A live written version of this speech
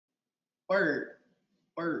Word,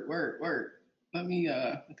 word. Let me,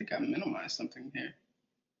 I think I minimized something here.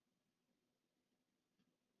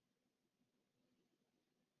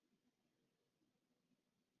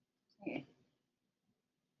 Hmm.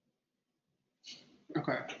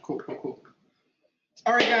 Okay, cool.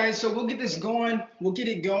 All right, guys, so we'll get this going. We'll get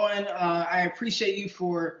it going. I appreciate you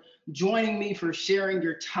for joining me, for sharing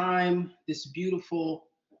your time this beautiful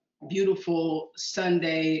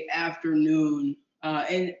Sunday afternoon.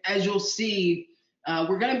 And as you'll see,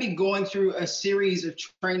 we're going to be going through a series of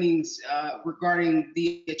trainings regarding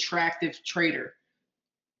the attractive trader,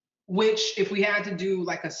 which, if we had to do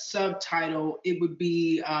like a subtitle, it would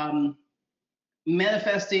be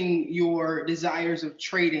manifesting your desires of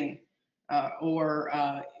trading, or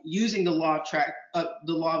using the law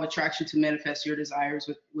of attraction to manifest your desires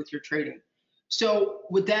with your trading. So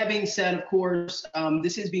with that being said, of course,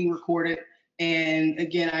 this is being recorded. And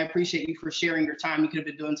again, I appreciate you for sharing your time. You could have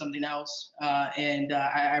been doing something else, and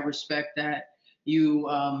I respect that you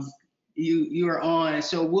are on.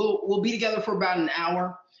 So we'll be together for about an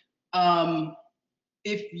hour.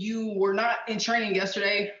 If you were not in training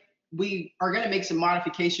yesterday, we are going to make some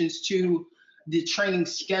modifications to the training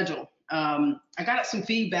schedule. I got some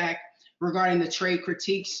feedback regarding the trade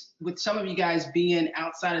critiques. With some of you guys being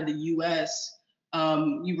outside of the US,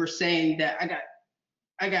 you were saying that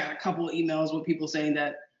I got a couple of emails with people saying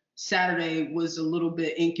that Saturday was a little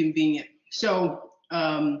bit inconvenient. So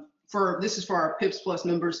this is for our Pips Plus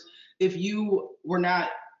members. If you were not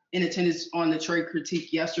in attendance on the trade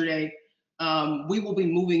critique yesterday, we will be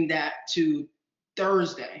moving that to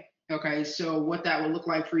Thursday. Okay, so what that will look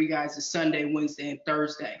like for you guys is Sunday, Wednesday, and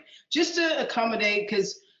Thursday, just to accommodate.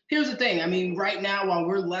 Because here's the thing, I mean, right now, while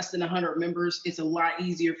we're less than 100 members, it's a lot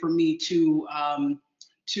easier for me to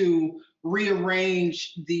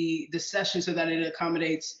rearrange the session so that it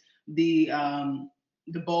accommodates the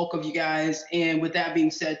bulk of you guys. And with that being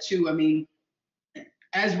said, too, I mean,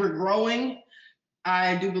 as we're growing,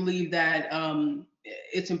 I do believe that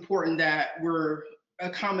it's important that we're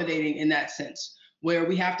accommodating in that sense, where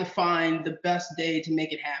we have to find the best day to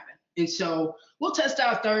make it happen. And so we'll test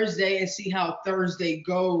out Thursday and see how Thursday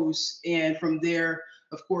goes. And from there,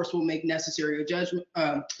 of course, we'll make necessary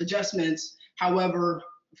adjustments. However,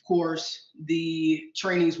 of course, the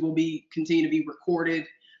trainings will continue to be recorded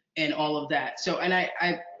and all of that. So, and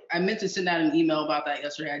I meant to send out an email about that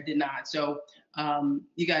yesterday. I did not. So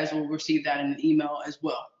you guys will receive that in an email as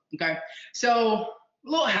well. Okay. So a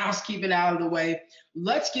little housekeeping out of the way.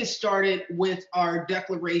 Let's get started with our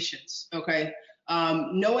declarations. Okay.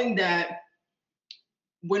 Knowing that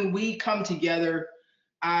when we come together,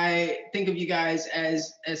 I think of you guys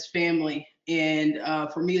as family. And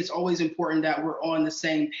for me, it's always important that we're on the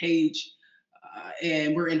same page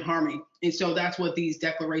and we're in harmony. And so that's what these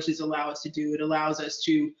declarations allow us to do. It allows us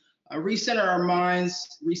to recenter our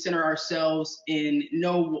minds, recenter ourselves, and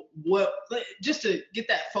know just to get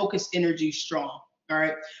that focused energy strong. All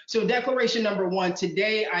right. So declaration number 1,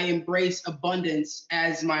 today I embrace abundance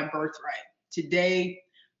as my birthright. Today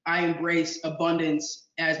I embrace abundance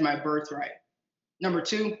as my birthright. Number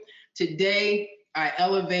 2, today I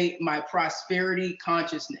elevate my prosperity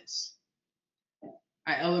consciousness.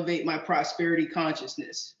 I elevate my prosperity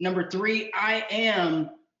consciousness. Number 3, I am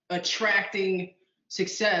attracting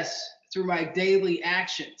success through my daily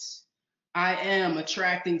actions. I am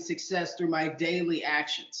attracting success through my daily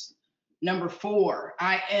actions. Number 4,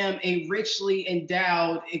 I am a richly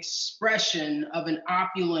endowed expression of an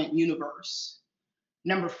opulent universe.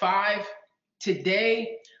 Number 5,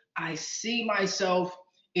 today I see myself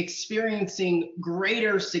experiencing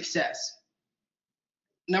greater success.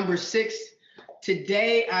 Number 6,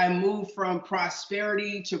 today I move from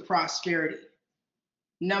prosperity to prosperity.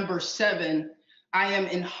 Number 7, I am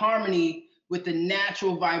in harmony with the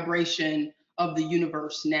natural vibration of the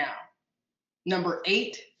universe now. Number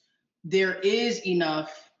 8, there is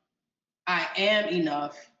enough. I am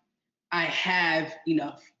enough. I have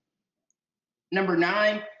enough. Number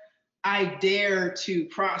 9, I dare to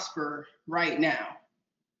prosper right now.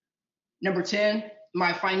 Number 10,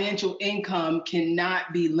 my financial income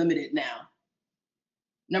cannot be limited now.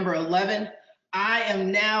 Number 11, I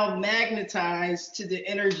am now magnetized to the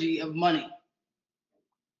energy of money.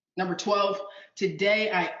 Number 12,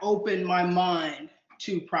 today I open my mind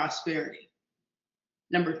to prosperity.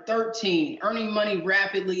 Number 13, earning money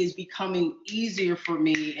rapidly is becoming easier for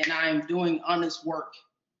me and I am doing honest work.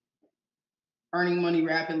 Earning money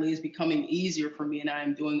rapidly is becoming easier for me and I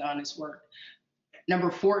am doing honest work.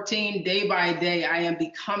 Number 14, day by day, I am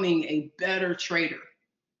becoming a better trader.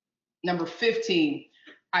 Number 15,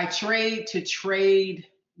 I trade to trade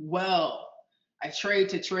well. I trade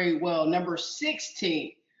to trade well. Number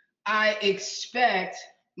 16, I expect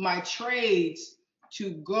my trades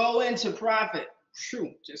to go into profit.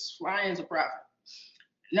 Phew, just fly into profit.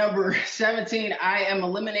 Number 17, I am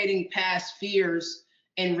eliminating past fears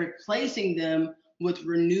and replacing them with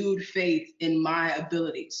renewed faith in my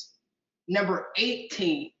abilities. Number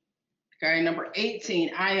 18, okay, number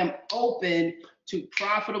 18, I am open to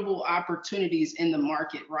profitable opportunities in the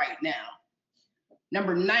market right now.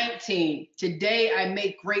 Number 19, today I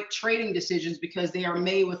make great trading decisions because they are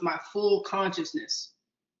made with my full consciousness.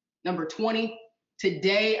 Number 20,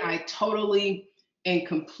 today I totally and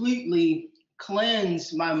completely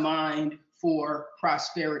cleanse my mind for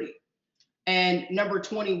prosperity. And number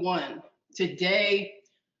 21, today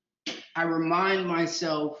I remind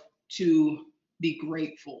myself to be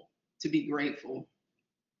grateful, to be grateful.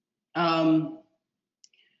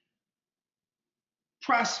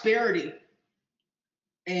 Prosperity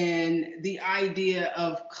and the idea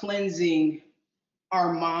of cleansing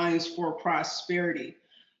our minds for prosperity.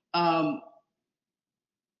 Um,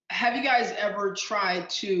 have you guys ever tried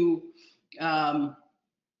to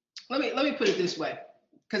let me put it this way,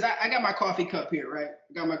 because I got my coffee cup here, right?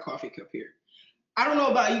 I got my coffee cup here. I don't know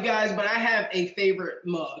about you guys, but I have a favorite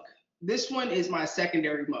mug. This one is my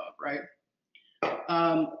secondary mug, right?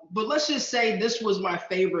 But let's just say this was my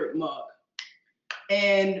favorite mug.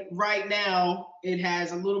 And right now it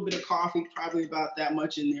has a little bit of coffee, probably about that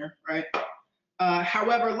much in there, right?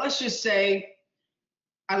 However, let's just say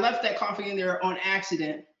I left that coffee in there on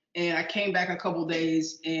accident and I came back a couple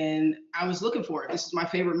days and I was looking for it. This is my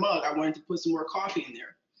favorite mug. I wanted to put some more coffee in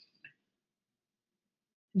there.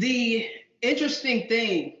 The interesting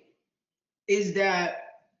thing is that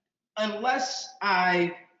unless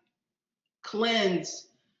I cleanse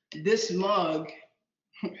this mug,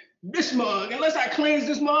 unless I cleanse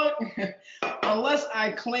this mug, unless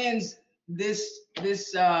I cleanse this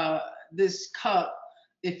cup,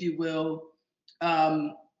 if you will,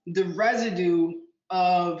 the residue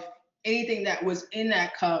of anything that was in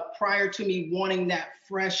that cup prior to me wanting that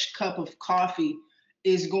fresh cup of coffee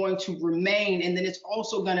is going to remain, and then it's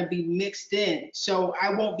also going to be mixed in. So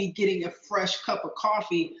I won't be getting a fresh cup of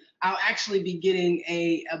coffee. I'll actually be getting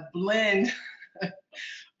a blend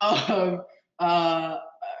of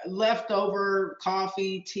leftover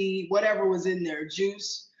coffee, tea, whatever was in there,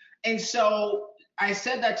 juice. And so I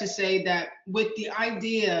said that to say that with the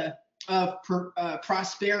idea of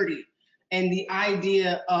prosperity and the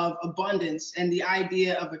idea of abundance and the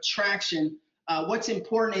idea of attraction, what's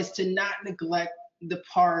important is to not neglect the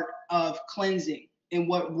part of cleansing and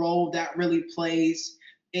what role that really plays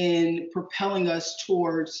in propelling us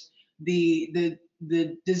towards the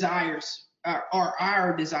desires, or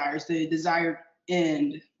our desires, the desired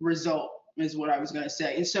end result is what I was going to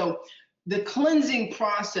say. And so the cleansing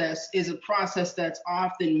process is a process that's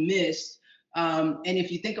often missed. And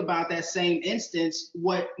if you think about that same instance,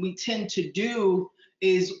 what we tend to do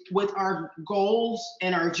is with our goals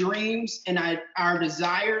and our dreams and our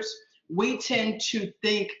desires, we tend to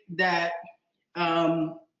think that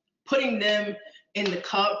putting them in the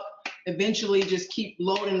cup, eventually just keep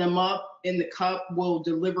loading them up in the cup, will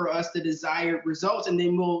deliver us the desired results. And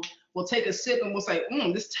then we'll take a sip and we'll say,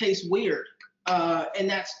 this tastes weird. And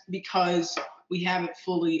that's because we haven't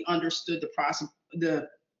fully understood the process,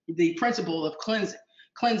 the principle of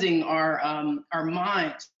cleansing our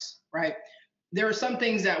minds, right? There are some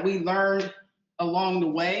things that we learned along the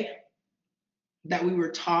way that we were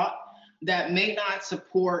taught that may not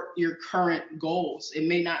support your current goals. It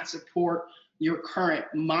may not support your current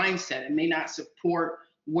mindset. It may not support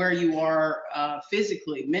where you are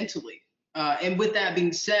physically, mentally. And with that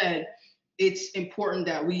being said, it's important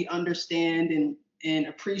that we understand and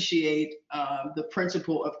appreciate the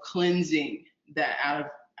principle of cleansing that out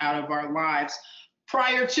of our lives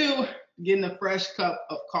prior to getting a fresh cup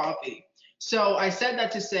of coffee. So I said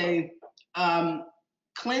that to say,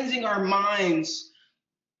 cleansing our minds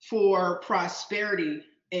for prosperity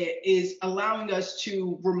is allowing us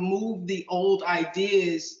to remove the old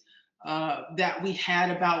ideas that we had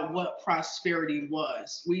about what prosperity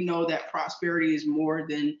was. We know that prosperity is more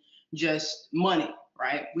than just money,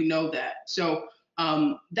 right? We know that. So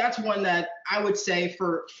that's one that I would say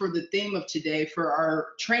for the theme of today, for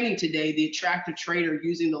our training today, the attractive trader,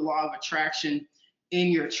 using the law of attraction in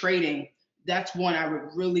your trading. That's one I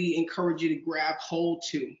would really encourage you to grab hold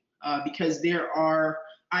to, because there are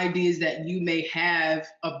ideas that you may have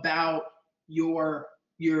about your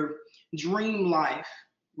dream life,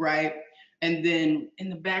 right? And then in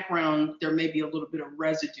the background, there may be a little bit of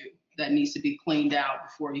residue that needs to be cleaned out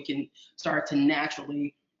before you can start to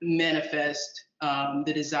naturally manifest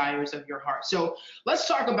the desires of your heart. So let's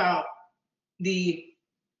talk about the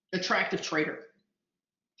attractive trader.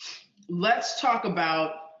 let's talk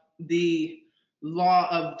about the law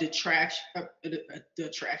of detraction,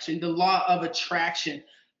 the law of attraction.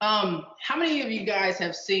 How many of you guys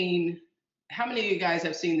have seen? How many of you guys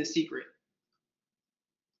have seen The Secret?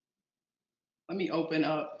 Let me open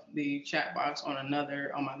up the chat box on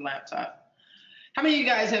my laptop. How many of you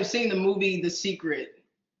guys have seen the movie The Secret?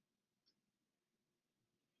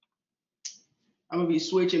 I'm gonna be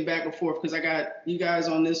switching back and forth because I got you guys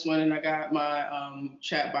on this one and I got my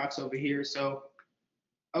chat box over here. So,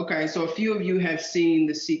 okay, so a few of you have seen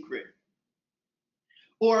The Secret.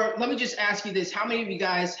 Or let me just ask you this: how many of you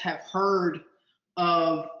guys have heard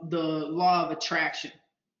of the law of attraction?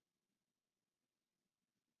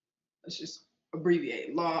 Let's just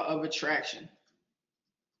abbreviate law of attraction.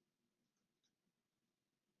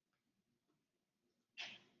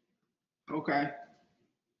 Okay.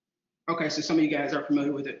 Okay, so some of you guys are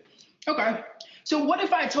familiar with it. Okay. So what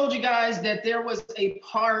if I told you guys that there was a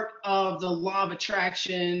part of the law of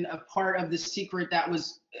attraction, a part of The Secret that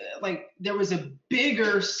was like there was a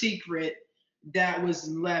bigger secret that was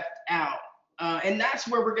left out? And that's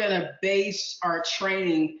where we're going to base our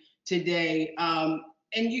training today. And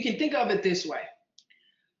you can think of it this way.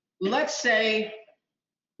 Let's say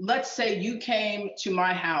you came to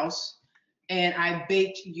my house and I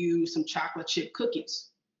baked you some chocolate chip cookies.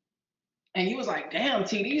 And he was like, damn,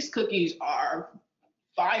 T, these cookies are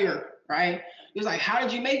fire, right? He was like, how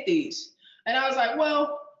did you make these? And I was like,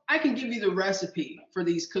 well, I can give you the recipe for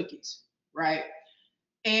these cookies, right?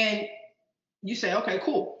 And you say, okay,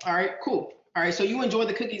 cool. All right, cool. All right, so you enjoy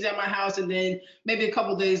the cookies at my house, and then maybe a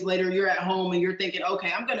couple days later, you're at home and you're thinking,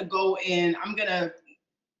 okay, I'm gonna go and I'm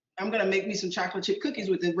gonna make me some chocolate chip cookies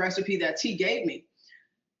with the recipe that T gave me.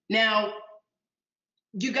 Now,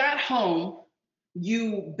 you got home,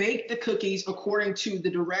 you baked the cookies according to the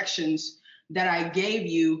directions that I gave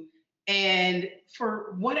you, and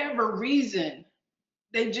for whatever reason,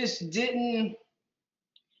 they just didn't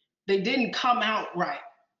come out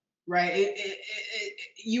right?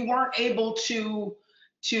 You weren't able to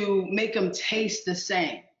make them taste the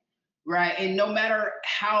same, right? And no matter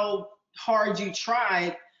how hard you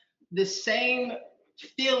tried, the same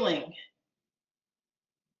feeling,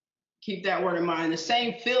 keep that word in mind, the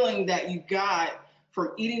same feeling that you got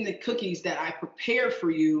from eating the cookies that I prepared for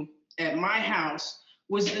you at my house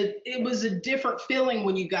it was a different feeling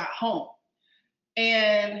when you got home.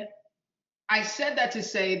 And I said that to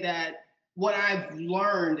say that what I've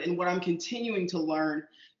learned and what I'm continuing to learn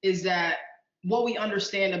is that what we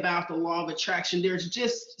understand about the law of attraction, there's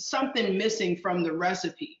just something missing from the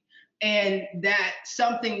recipe. And that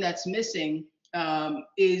something that's missing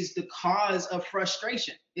is the cause of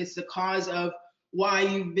frustration. It's the cause of why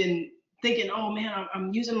you've been thinking, oh man,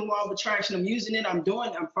 I'm using the law of attraction. I'm using it. I'm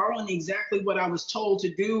following exactly what I was told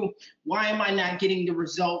to do. Why am I not getting the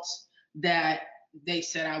results that they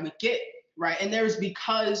said I would get, right? And there's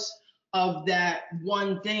because of that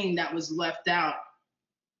one thing that was left out.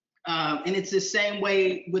 And it's the same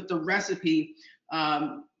way with the recipe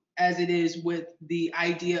as it is with the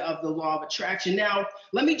idea of the law of attraction. Now,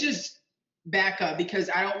 let me just back up because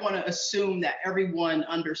I don't want to assume that everyone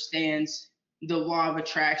understands the law of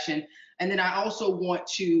attraction. And then I also want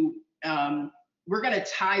to, we're going to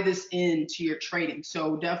tie this into your trading.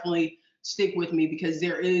 So definitely stick with me because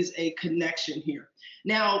there is a connection here.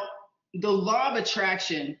 Now, the law of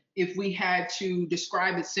attraction, if we had to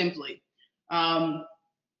describe it simply,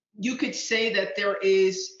 you could say that there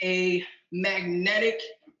is a magnetic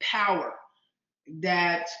power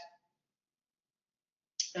that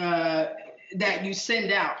that you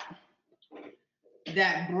send out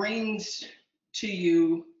that brings to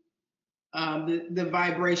you the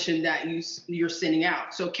vibration that you're sending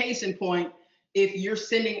out. So case in point, if you're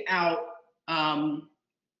sending out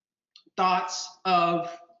thoughts of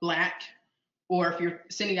lack, or if you're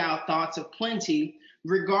sending out thoughts of plenty,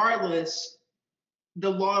 regardless, the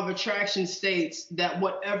law of attraction states that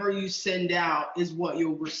whatever you send out is what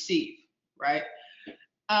you'll receive, right?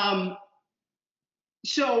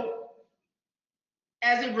 So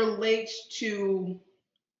as it relates to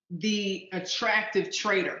the attractive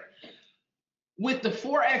trader, with the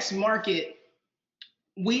Forex market,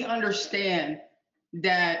 we understand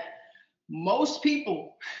that most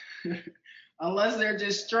people, unless they're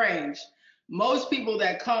just strange, most people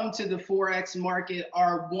that come to the Forex market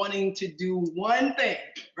are wanting to do one thing,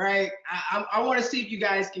 right? I want to see if you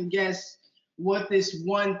guys can guess what this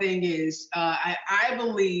one thing is. I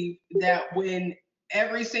believe that when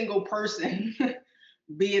every single person,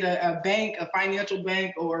 be it a bank, a financial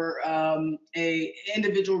bank, or a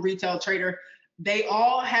individual retail trader, they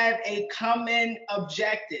all have a common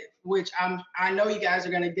objective, which I know you guys are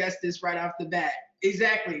going to guess this right off the bat.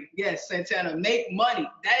 Exactly. Yes, Santana. Make money.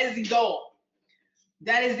 That is the goal.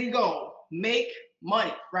 That is the goal. Make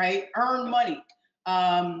money, right? Earn money.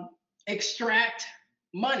 Um, Extract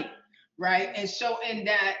money, right? And so in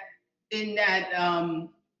that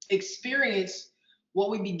experience, what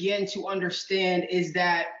we begin to understand is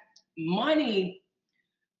that money,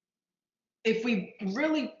 if we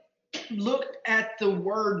really looked at the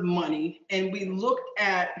word money and we looked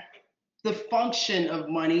at the function of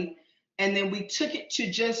money, and then we took it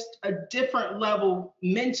to just a different level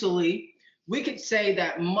mentally, we could say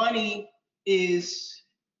that money is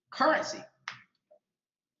currency.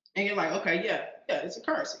 And you're like, okay, yeah, yeah, it's a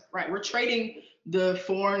currency, right? We're trading the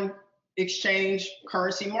foreign exchange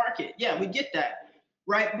currency market. Yeah, we get that,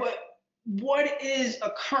 right? But what is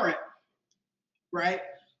a current, right?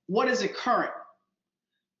 What is a current?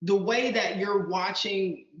 The way that you're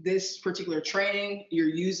watching this particular training, you're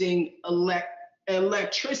using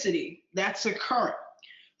electricity. That's a current,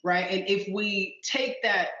 right? And if we take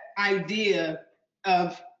that idea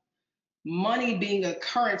of money being a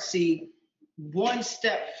currency one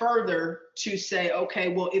step further to say,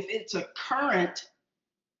 okay, well, if it's a current,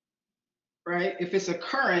 right? If it's a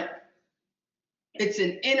current, it's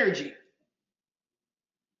an energy.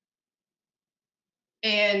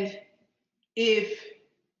 And if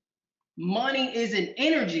money is an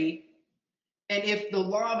energy, and if the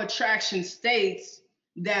law of attraction states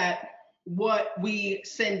that what we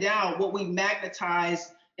send out, what we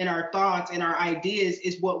magnetize in our thoughts and our ideas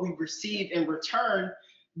is what we receive in return,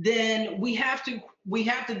 then we have to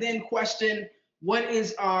then question what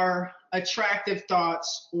is our attractive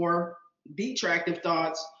thoughts or detractive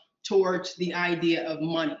thoughts towards the idea of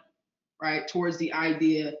money, right? Towards the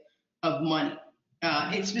idea of money,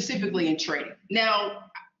 and specifically in trading. Now,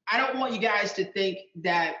 I don't want you guys to think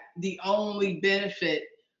that the only benefit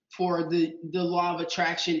for the law of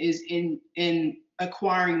attraction is in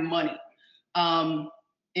acquiring money.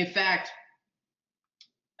 In fact,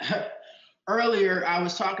 earlier I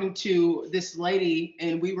was talking to this lady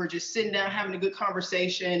and we were just sitting down having a good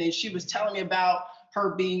conversation, and she was telling me about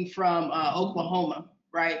her being from Oklahoma,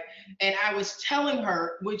 right? And I was telling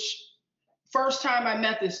her, which first time I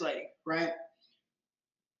met this lady, right?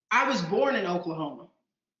 I was born in Oklahoma.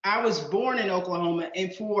 I was born in Oklahoma,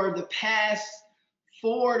 and for the past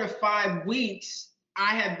 4 to 5 weeks,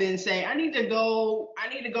 I have been saying I need to go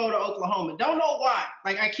to Oklahoma. Don't know why.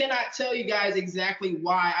 Like, I cannot tell you guys exactly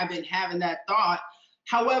why I've been having that thought.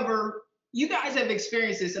 However, you guys have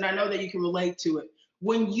experienced this, and I know that you can relate to it.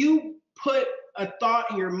 When you put a thought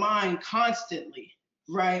in your mind constantly,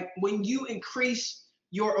 right? When you increase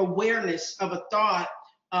your awareness of a thought,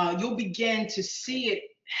 you'll begin to see it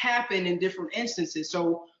happen in different instances.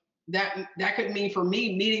 So that could mean, for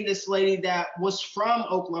me, meeting this lady that was from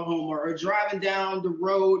Oklahoma, or driving down the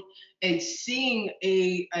road and seeing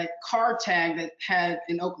a car tag that had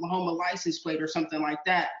an Oklahoma license plate or something like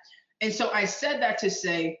that. And so I said that to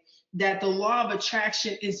say that the law of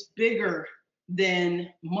attraction is bigger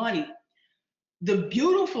than money. The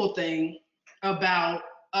beautiful thing about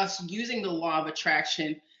us using the law of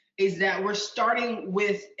attraction is that we're starting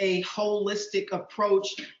with a holistic approach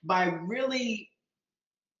by really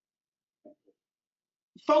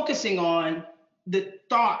focusing on the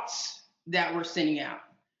thoughts that we're sending out.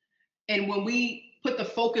 And when we put the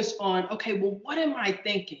focus on, okay, well, what am I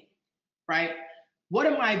thinking, right? What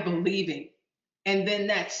am I believing? And then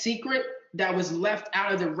that secret that was left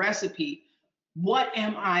out of the recipe, what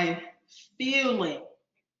am I feeling,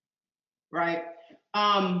 right?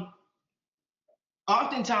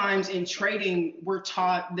 Oftentimes in trading, we're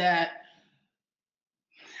taught that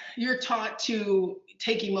you're taught to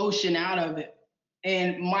take emotion out of it.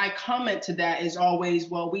 And my comment to that is always,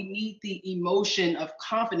 well, we need the emotion of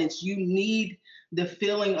confidence. You need the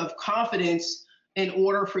feeling of confidence in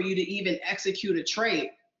order for you to even execute a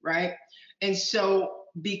trade, right? And so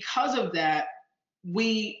because of that,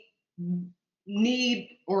 we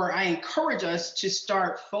need, or I encourage us to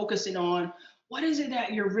start focusing on, what is it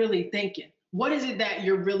that you're really thinking? What is it that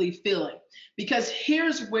you're really feeling? Because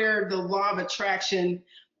here's where the law of attraction,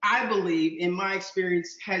 I believe, in my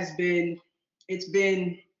experience, has been, it's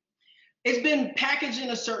been it's been packaged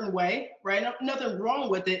in a certain way, right? Nothing wrong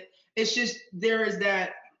with it. It's just there is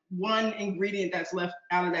that one ingredient that's left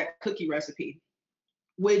out of that cookie recipe,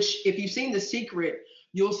 which, if you've seen The Secret,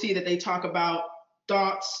 you'll see that they talk about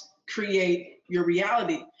thoughts create your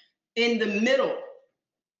reality. In the middle,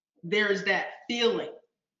 there's that feeling,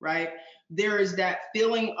 right? There is that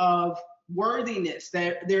feeling of worthiness,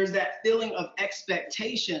 there's that feeling of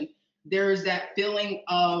expectation, there's that feeling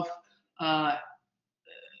of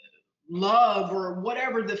love or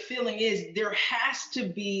whatever the feeling is, there has to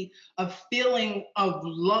be a feeling of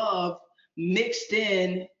love mixed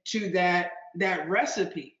in to that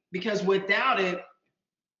recipe, because without it,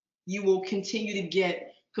 you will continue to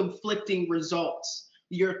get conflicting results.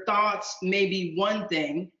 Your thoughts may be one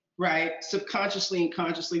thing, right? Subconsciously and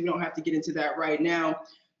consciously, we don't have to get into that right now.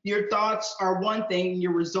 Your thoughts are one thing,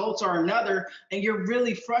 your results are another, and you're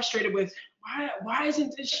really frustrated with why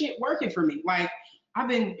isn't this shit working for me? Like, I've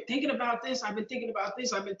been thinking about this, I've been thinking about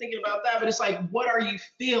this, I've been thinking about that, but it's like, what are you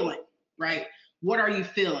feeling, right? What are you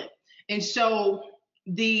feeling? And so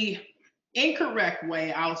the incorrect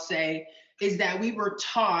way, I'll say, is that we were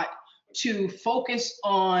taught to focus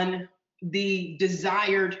on the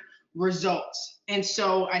desired results. And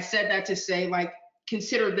so I said that to say, like,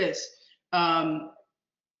 consider this.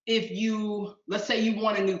 If you, let's say you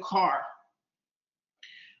want a new car,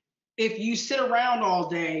 if you sit around all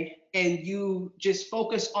day and you just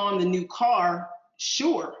focus on the new car,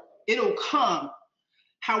 sure, it'll come.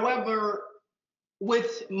 However,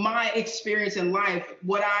 with my experience in life,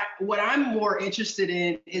 what I'm more interested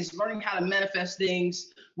in is learning how to manifest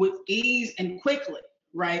things with ease and quickly,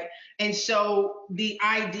 right? And so the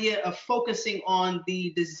idea of focusing on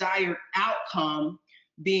the desired outcome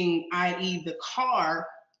being, i.e., the car,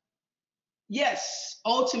 yes,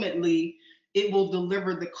 ultimately it will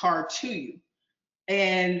deliver the car to you.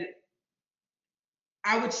 And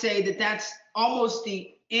I would say that that's almost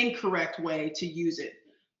the incorrect way to use it.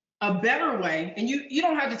 A better way, and you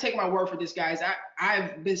don't have to take my word for this, guys.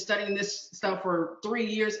 I've been studying this stuff for 3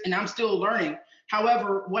 years and I'm still learning.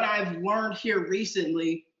 However, what I've learned here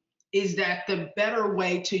recently is that the better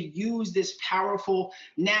way to use this powerful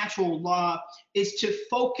natural law is to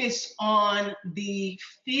focus on the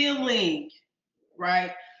feeling,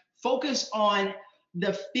 right? Focus on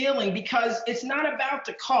the feeling, because it's not about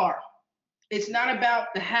the car. It's not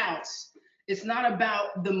about the house. It's not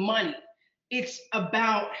about the money. It's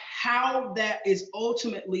about how that is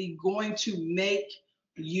ultimately going to make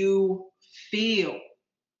you feel,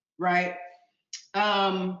 right?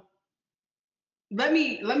 Let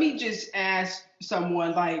me just ask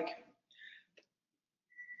someone, like,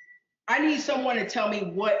 I need someone to tell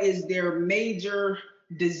me what is their major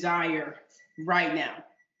desire right now.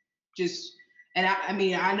 Just, and I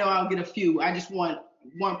mean, I know I'll get a few. I just want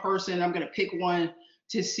one person. I'm gonna pick one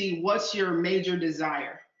to see what's your major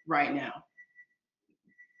desire right now.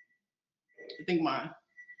 I think my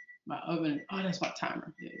oven. Oh, that's my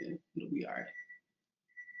timer. Yeah, it'll be all right.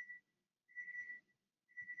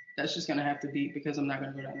 That's just gonna have to be, because I'm not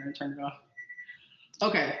gonna go down there and turn it off.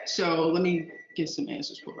 Okay, so let me get some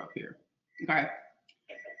answers pulled up here. Okay.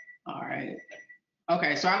 All right.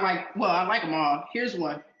 Okay, so I like them all. Here's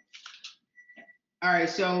one. All right,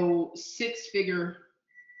 so 6-figure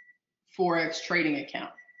Forex trading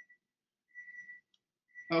account.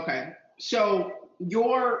 Okay, so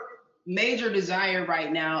your major desire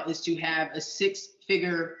right now is to have a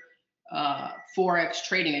 6-figure Forex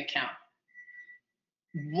trading account.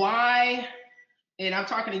 Why? And I'm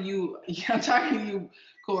talking to you. I'm talking to you,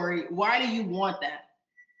 Corey. Why do you want that?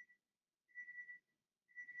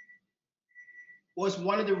 What's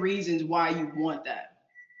one of the reasons why you want that?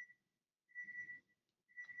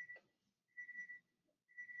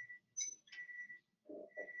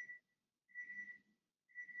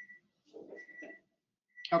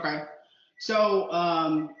 Okay.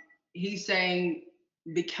 So he's saying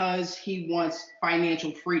because he wants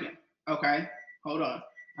financial freedom. Okay. Hold on.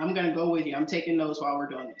 I'm going to go with you. I'm taking notes while we're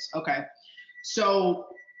doing this. Okay. So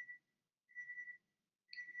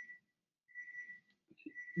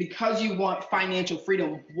because you want financial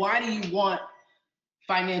freedom, why do you want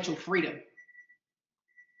financial freedom?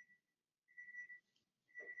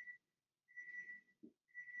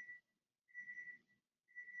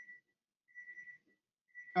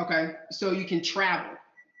 Okay. So you can travel.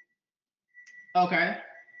 Okay.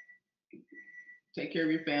 Take care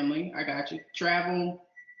of your family. I got you. Travel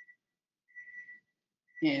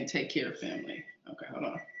and take care of family. Okay, hold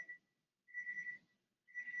on.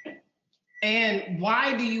 And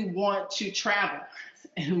why do you want to travel?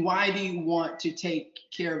 And why do you want to take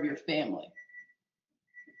care of your family?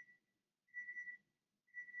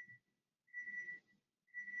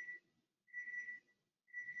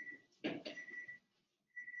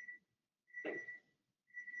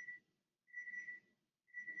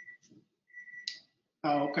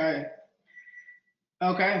 Okay.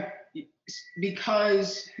 Okay.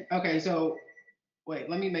 Because, okay, so wait,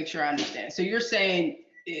 let me make sure I understand. So you're saying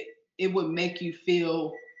it would make you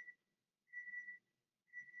feel,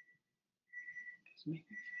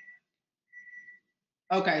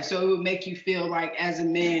 okay, so it would make you feel like as a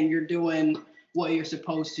man you're doing what you're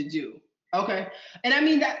supposed to do. Okay. And I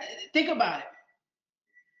mean that, think about it.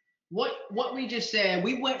 What we just said,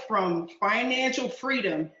 we went from financial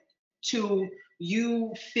freedom to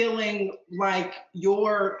you feeling like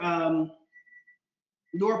your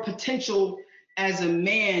potential as a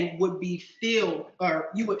man would be filled, or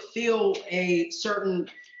you would feel a certain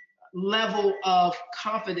level of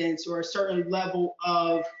confidence or a certain level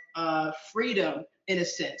of freedom in a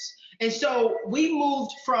sense. And so we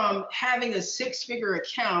moved from having a six-figure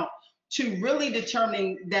account to really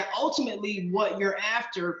determining that ultimately what you're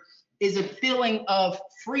after is a feeling of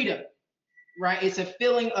freedom, right? It's a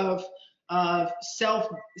feeling of self,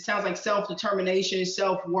 it sounds like self-determination,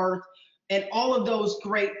 self-worth, and all of those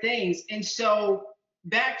great things. And so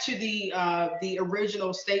back to the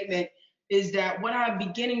original statement is that what I'm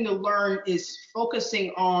beginning to learn is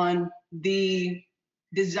focusing on the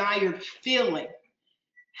desired feeling.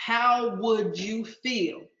 How would you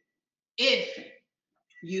feel if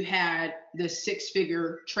you had the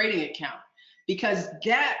six-figure trading account? Because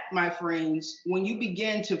that, my friends, when you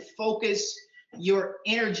begin to focus your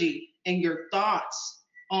energy and your thoughts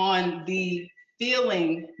on the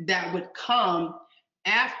feeling that would come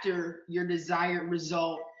after your desired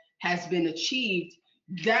result has been achieved,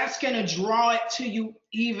 that's going to draw it to you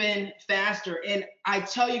even faster. And I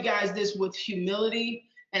tell you guys this with humility,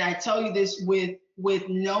 and I tell you this with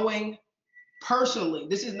knowing personally.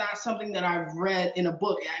 This is not something that I've read in a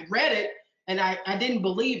book. I read it and I didn't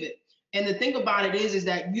believe it. And the thing about it is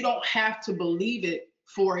that you don't have to believe it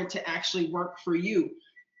for it to actually work for you.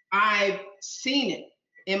 I've seen it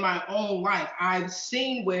in my own life. I've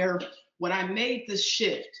seen where when I made the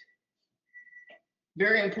shift,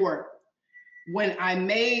 very important, when I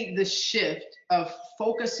made the shift of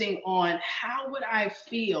focusing on how would I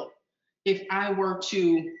feel if I were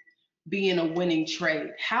to be in a winning trade?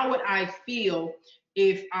 How would I feel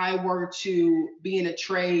if I were to be in a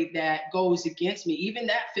trade that goes against me? Even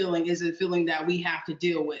that feeling is a feeling that we have to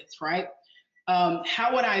deal with, right?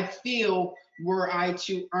 How would I feel were I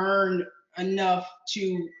to earn enough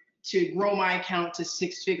to grow my account to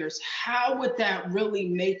six figures? How would that really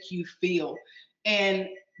make you feel? And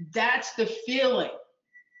that's the feeling,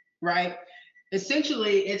 right?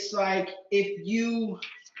 Essentially, it's like if you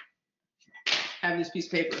have this piece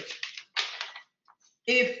of paper,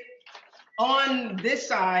 if on this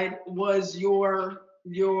side was your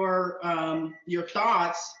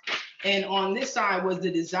thoughts, and on this side was the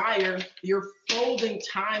desire, you're folding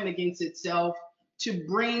time against itself to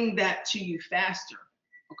bring that to you faster.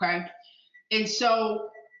 Okay. And so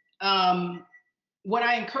what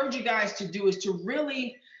I encourage you guys to do is to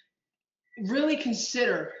really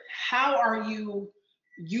consider, how are you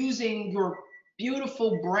using your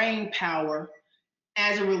beautiful brain power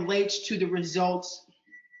as it relates to the results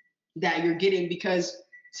that you're getting? Because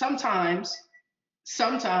sometimes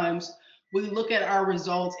we look at our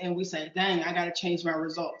results and we say, dang, I got to change my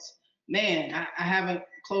results. Man, I haven't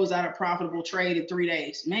closed out a profitable trade in 3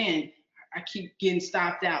 days. Man, I keep getting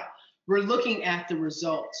stopped out. We're looking at the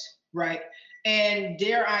results, right? And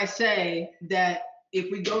dare I say that if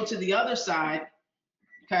we go to the other side,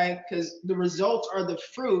 okay, because the results are the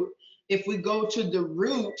fruit, if we go to the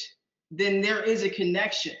root, then there is a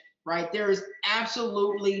connection, right? There is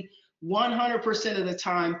absolutely 100% of the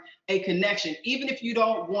time a connection, even if you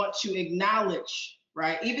don't want to acknowledge,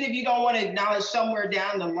 right? Even if you don't want to acknowledge somewhere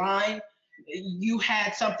down the line you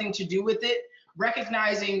had something to do with it,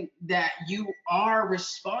 recognizing that you are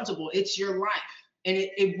responsible. It's your life, and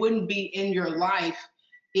it wouldn't be in your life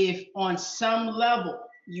if on some level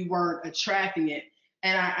you weren't attracting it.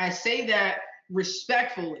 And I say that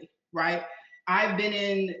respectfully, right? I've been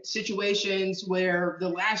in situations where the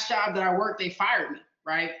last job that I worked, they fired me,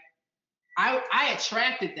 right? I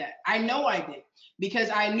attracted that. I know I did, because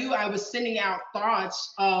I knew I was sending out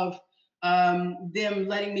thoughts of them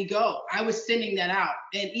letting me go. I was sending that out.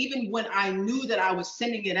 And even when I knew that I was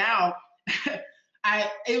sending it out, I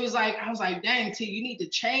was like, dang, T, you need to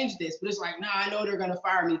change this. But it's like, no, I know they're gonna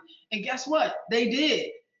fire me. And guess what? They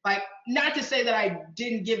did. Like, not to say that I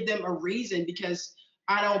didn't give them a reason, because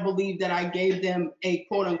I don't believe that I gave them a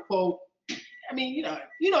quote unquote, I mean, you know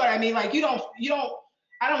what I mean? Like,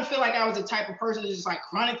 I don't feel like I was the type of person that's just like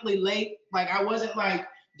chronically late. Like, I wasn't like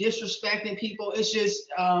disrespecting people. It's just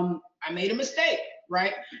I made a mistake,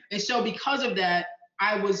 right? And so because of that,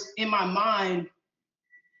 I was in my mind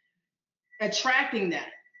attracting that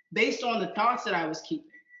based on the thoughts that I was keeping.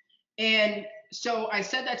 And so I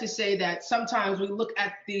said that to say that sometimes we look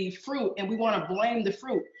at the fruit and we want to blame the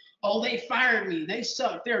fruit. Oh, they fired me. They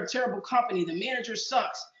suck. They're a terrible company. The manager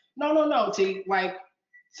sucks. No, T. Like,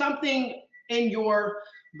 something in your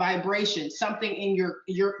vibration, something in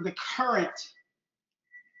the current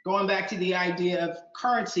going back to the idea of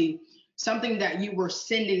currency, something that you were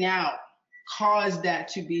sending out caused that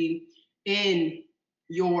to be in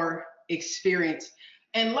your experience.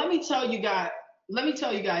 And let me tell you guys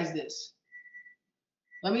this.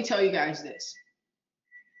 Let me tell you guys this.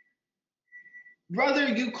 Whether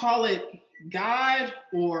you call it God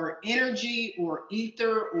or energy or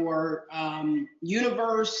ether or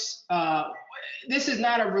universe, this is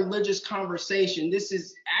not a religious conversation. This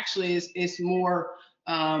is actually it's more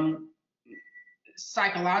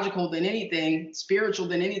psychological than anything, spiritual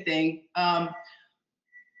than anything.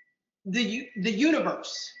 The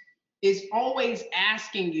universe is always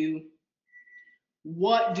asking you,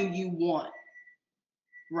 what do you want,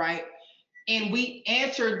 right? And we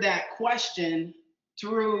answered that question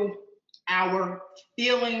through our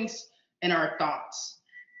feelings and our thoughts.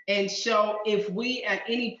 And so if we at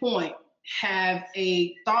any point have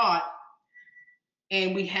a thought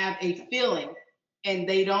and we have a feeling and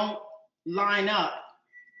they don't line up,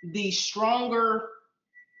 the stronger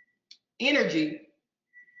energy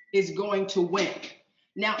is going to win.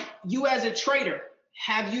 Now, you as a trader,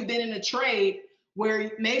 have you been in a trade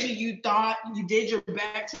where maybe you thought you did your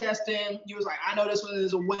back testing, you was like, I know this one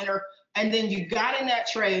is a winner, and then you got in that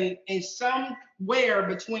trade, and somewhere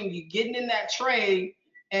between you getting in that trade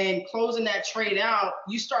and closing that trade out,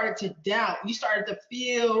 you started to doubt, you started to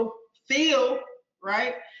feel,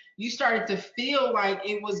 right? You started to feel like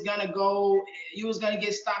it was gonna go, you was gonna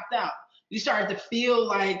get stopped out. You started to feel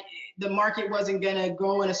like the market wasn't gonna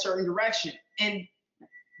go in a certain direction. And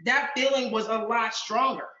that feeling was a lot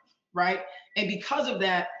stronger, right? And because of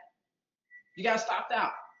that, you got stopped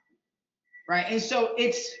out, right? And so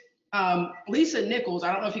it's Lisa Nichols,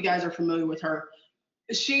 I don't know if you guys are familiar with her.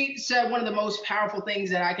 She said one of the most powerful things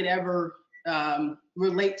that I could ever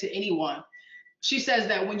relate to anyone. She says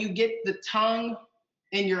that when you get the tongue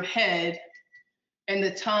in your head and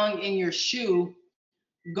the tongue in your shoe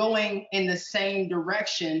going in the same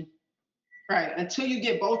direction, right, until you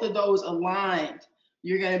get both of those aligned,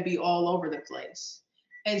 you're going to be all over the place.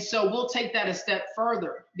 And so we'll take that a step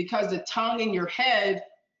further, because the tongue in your head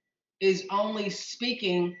is only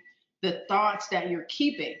speaking the thoughts that you're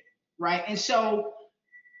keeping, right? And so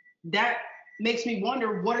that makes me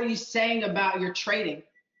wonder, what are you saying about your trading,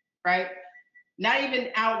 right? Not even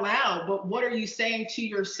out loud, but what are you saying to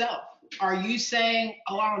yourself? Are you saying,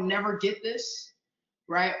 oh, I'll never get this,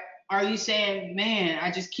 right? Are you saying, man, I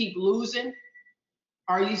just keep losing?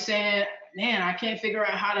 Are you saying, man, I can't figure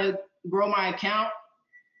out how to grow my account?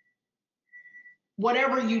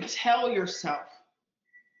 Whatever you tell yourself,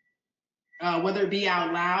 whether it be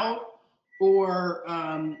out loud or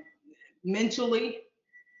mentally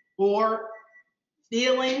or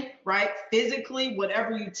feeling, right? Physically,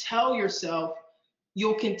 whatever you tell yourself,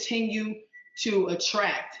 you'll continue to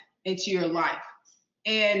attract into your life.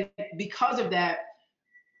 And because of that,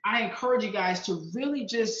 I encourage you guys to really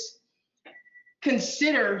just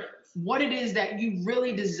consider what it is that you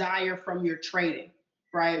really desire from your trading,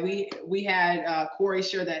 right? We had Corey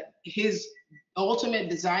share that his ultimate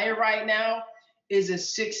desire right now is a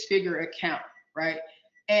six-figure account, right?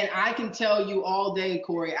 And I can tell you all day,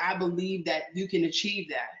 Corey, I believe that you can achieve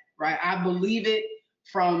that, right? I believe it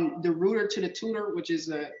from the rooter to the tutor, which is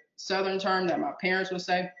a Southern term that my parents would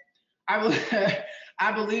say. I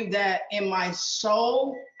believe that in my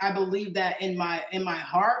soul. I believe that in my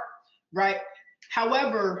heart, right?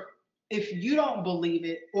 However, if you don't believe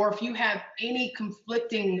it, or if you have any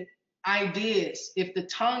conflicting ideas, if the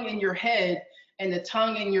tongue in your head and the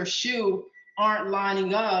tongue in your shoe aren't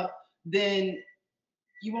lining up, then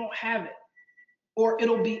you won't have it, or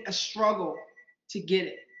it'll be a struggle to get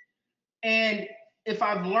it. And if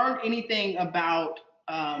I've learned anything about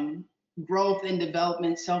growth and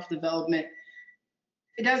development, self-development,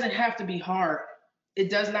 it doesn't have to be hard. It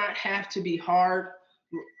does not have to be hard.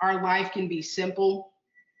 Our life can be simple.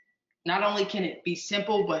 Not only can it be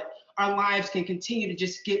simple, but our lives can continue to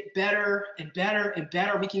just get better and better and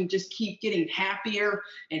better. We can just keep getting happier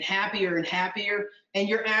and happier and happier. And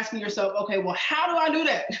you're asking yourself, okay, well, how do I do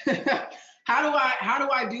that? how do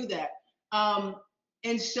I do that?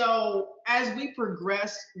 And so as we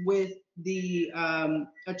progress with the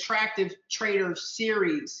Attractive Trader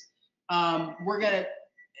series, we're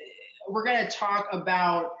gonna talk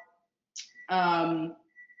about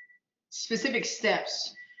specific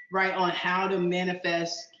steps, right, on how to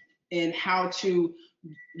manifest and how to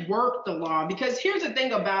work the law. Because here's the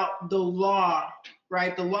thing about the law,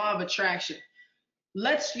 right? The law of attraction.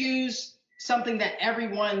 Let's use something that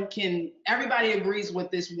everybody agrees with,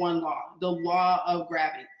 this one law, the law of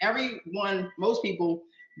gravity. Most people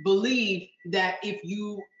believe that if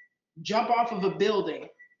you jump off of a building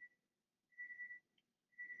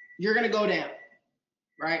you're going to go down,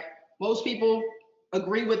 right? Most people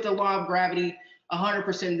agree with the law of gravity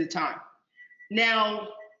 100% of the time. Now,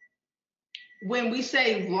 when we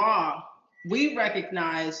say law, we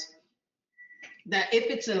recognize that if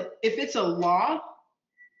it's a law,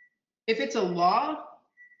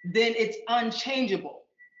 then it's unchangeable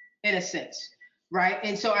in a sense, right?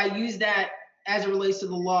 And so I use that as it relates to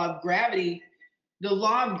the law of gravity. The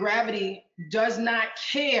law of gravity does not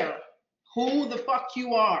care who the fuck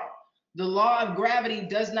you are. The law of gravity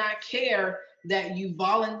does not care that you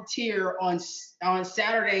volunteer on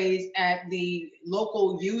Saturdays at the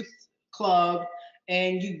local youth club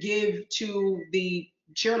and you give to the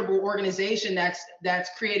charitable organization that's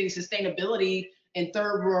creating sustainability in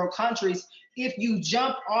third world countries. If you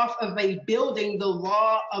jump off of a building, the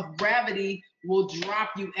law of gravity will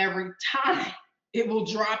drop you every time. It will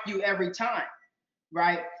drop you every time,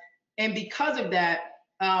 right? And because of that,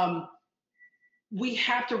 we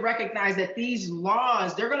have to recognize that these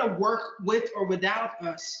laws, they're going to work with or without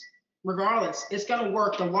us, regardless. It's going to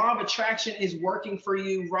work. The law of attraction is working for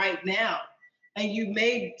you right now. And you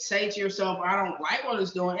may say to yourself, I don't like what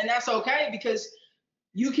it's doing. And that's okay, because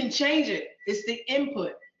you can change it. It's the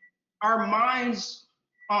input. Our minds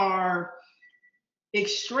are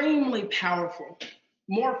extremely powerful,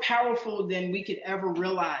 more powerful than we could ever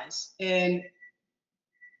realize. And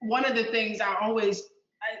one of the things I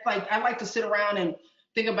like to sit around and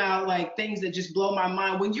think about, like, things that just blow my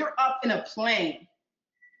mind. When you're up in a plane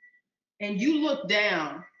and you look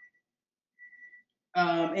down,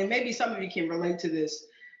 and maybe some of you can relate to this.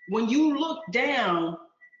 When you look down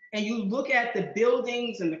and you look at the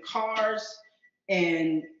buildings and the cars,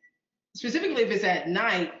 and specifically if it's at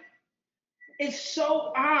night, it's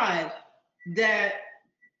so odd that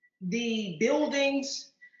the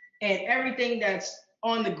buildings and everything that's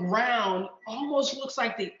on the ground almost looks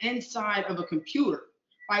like the inside of a computer.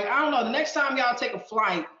 Like, I don't know, the next time y'all take a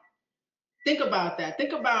flight, think about that.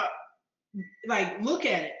 Think about, like, look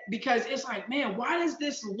at it, because it's like, man, why does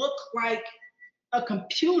this look like a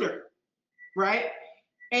computer, right?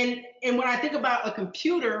 And when I think about a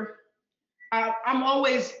computer,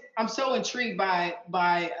 I'm so intrigued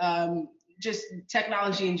by just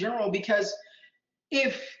technology in general, because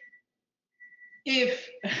if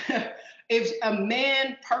if a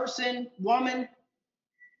man, person, woman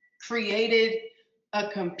created a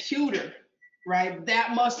computer, right,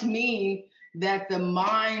 that must mean that the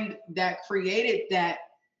mind that created that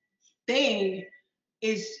thing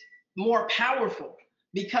is more powerful,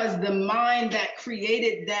 because the mind that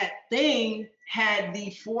created that thing had the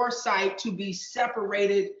foresight to be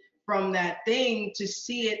separated from that thing, to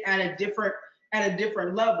see it at a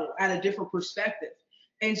different level, at a different perspective.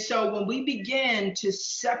 And so when we begin to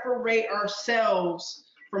separate ourselves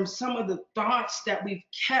from some of the thoughts that we've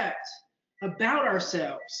kept about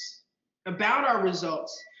ourselves, about our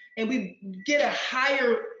results, and we get a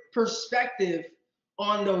higher perspective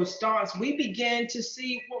on those thoughts, we begin to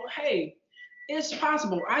see, well, hey, it's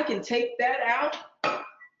possible. I can take that out.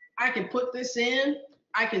 I can put this in.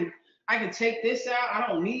 I can take this out. I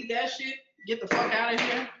don't need that shit. Get the fuck out of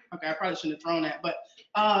here. Okay, I probably shouldn't have thrown that, but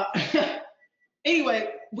anyway,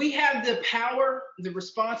 we have the power, the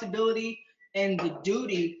responsibility, and the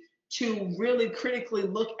duty to really critically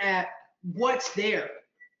look at what's there.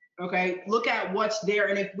 Okay, look at what's there,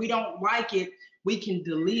 and if we don't like it, we can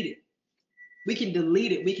delete it. We can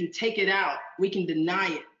delete it. We can take it out. We can deny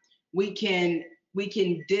it. We can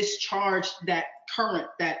discharge that current,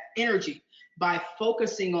 that energy, by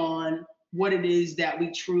focusing on what it is that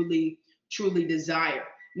we truly desire.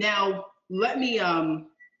 Now, let me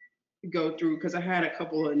go through, because I had a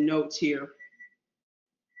couple of notes here.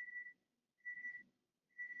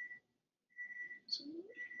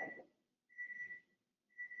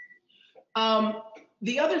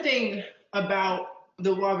 The other thing about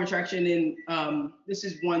the law of attraction, and this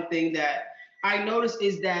is one thing that I noticed,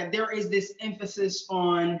 is that there is this emphasis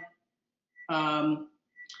on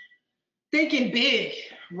thinking big,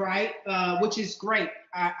 right? Which is great.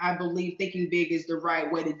 I believe thinking big is the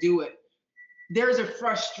right way to do it. There's a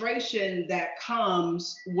frustration that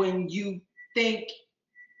comes when you think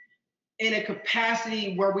in a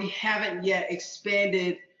capacity where we haven't yet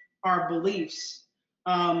expanded our beliefs.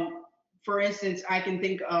 For instance, I can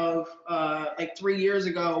think of like 3 years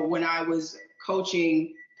ago when I was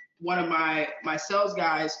coaching one of my sales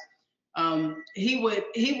guys. He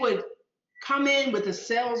would come in with a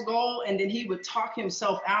sales goal, and then he would talk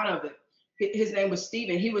himself out of it. His name was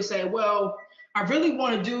Steven. He would say, well, I really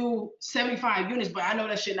want to do 75 units, but I know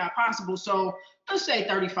that shit not possible. So let's say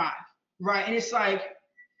 35, right? And it's like,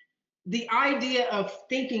 the idea of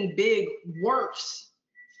thinking big works.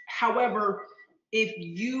 However, if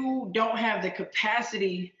you don't have the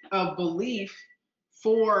capacity of belief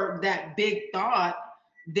for that big thought,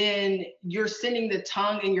 then you're sending the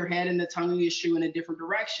tongue in your head and the tongue in your shoe in a different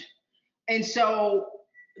direction. And so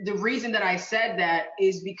the reason that I said that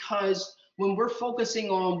is because when we're focusing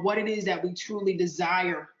on what it is that we truly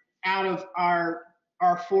desire out of our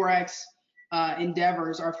Forex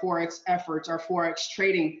endeavors, our Forex efforts, our Forex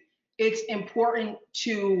trading, it's important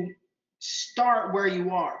to start where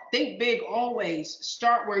you are. Think big always,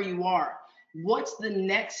 start where you are. What's the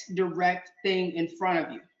next direct thing in front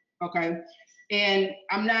of you? Okay. And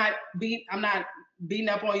I'm not beating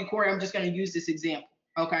up on you, Corey. I'm just going to use this example.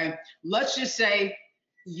 Okay. Let's just say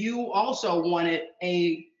you also wanted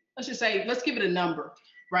let's give it a number,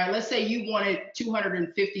 right? Let's say you wanted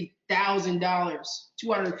 $250,000,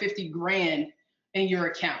 250 grand in your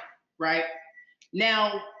account, right?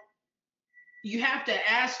 Now, you have to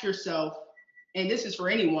ask yourself, and this is for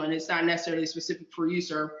anyone, it's not necessarily specific for you,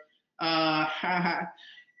 sir.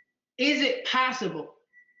 Is it possible,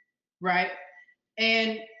 right?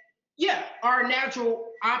 And yeah, our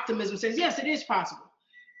natural optimism says, yes, it is possible.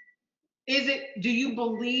 Do you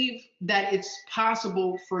believe that it's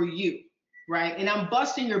possible for you, right? And I'm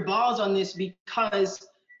busting your balls on this because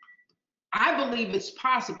I believe it's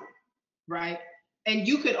possible, right? And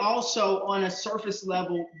you could also, on a surface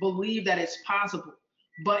level, believe that it's possible.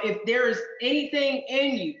 But if there's anything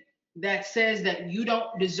in you that says that you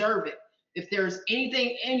don't deserve it, if there's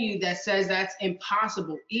anything in you that says that's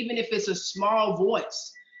impossible, even if it's a small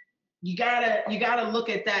voice, you gotta look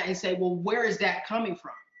at that and say, well, where is that coming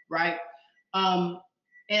from, right? And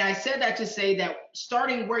I said that to say that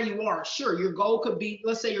starting where you are, sure, your goal could be,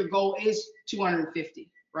 let's say your goal is 250,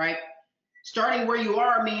 right? Starting where you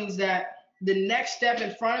are means that the next step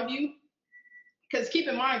in front of you, because keep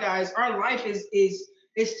in mind, guys, our life is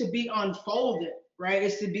to be unfolded, right?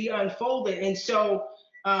 It's to be unfolded. And so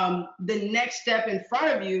the next step in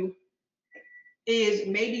front of you is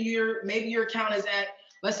maybe your account is at,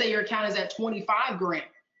 let's say your account is at 25 grand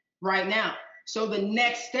right now. So the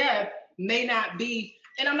next step may not be,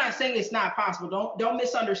 and I'm not saying it's not possible. Don't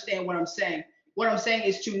misunderstand what I'm saying. What I'm saying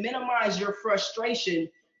is to minimize your frustration,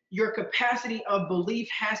 your capacity of belief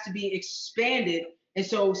has to be expanded. And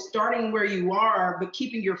so starting where you are, but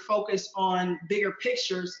keeping your focus on bigger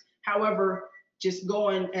pictures, however, just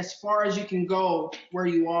going as far as you can go where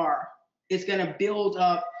you are, it's going to build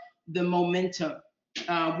up the momentum,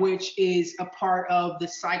 which is a part of the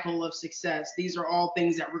cycle of success. These are all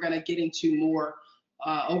things that we're going to get into more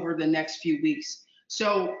over the next few weeks.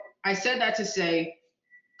 So I said that to say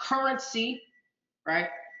currency, right?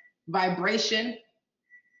 Vibration,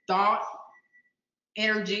 thought,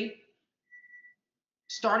 energy,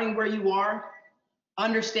 starting where you are,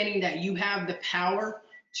 understanding that you have the power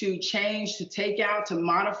to change, to take out, to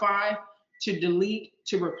modify, to delete,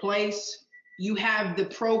 to replace. You have the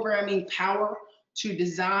programming power to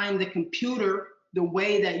design the computer the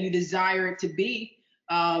way that you desire it to be.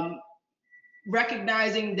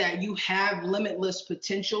 Recognizing that you have limitless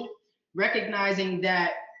potential, recognizing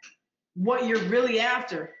that what you're really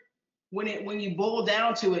after, when you boil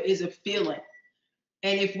down to it, is a feeling.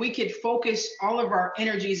 And if we could focus all of our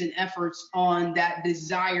energies and efforts on that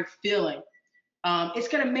desired feeling, it's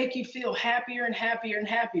going to make you feel happier and happier and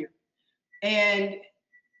happier. And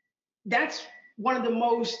that's one of the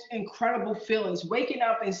most incredible feelings. Waking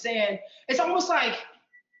up and saying, it's almost like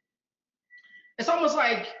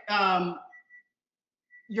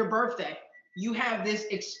your birthday. You have this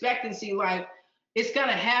expectancy, like it's going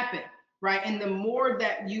to happen, right? And the more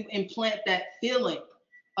that you implant that feeling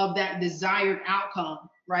of that desired outcome,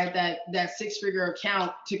 right? That six-figure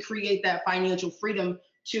account to create that financial freedom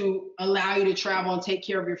to allow you to travel and take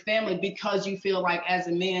care of your family because you feel like as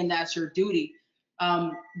a man, that's your duty.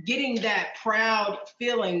 Getting that proud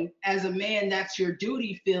feeling as a man, that's your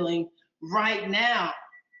duty feeling right now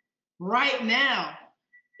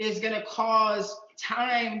is going to cause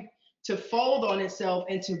time to fold on itself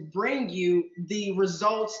and to bring you the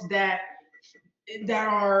results that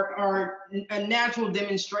are a natural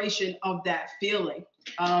demonstration of that feeling.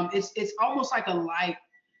 It's almost like a light.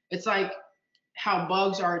 It's like how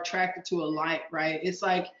bugs are attracted to a light, right? It's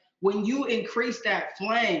like when you increase that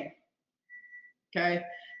flame, okay,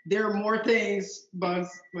 there are more things, bugs,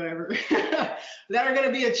 whatever, that are going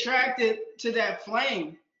to be attracted to that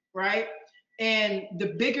flame, right? And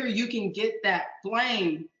the bigger you can get that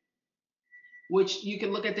flame, which you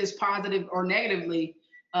can look at this positive or negatively,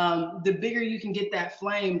 the bigger you can get that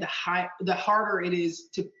flame, the harder it is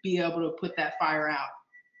to be able to put that fire out.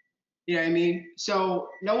 You know what I mean? So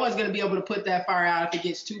no one's going to be able to put that fire out if it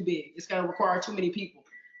gets too big. It's going to require too many people.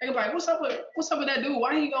 They're like, what's up with that dude?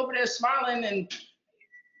 Why he over there smiling? And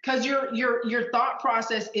because your thought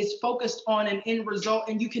process is focused on an end result,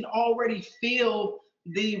 and you can already feel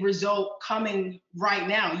the result coming right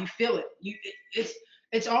now. You feel it.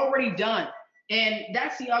 It's already done. And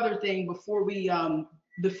that's the other thing before we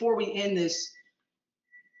end this.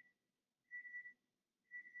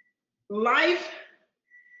 Life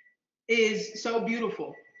is so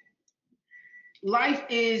beautiful. Life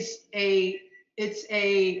is it's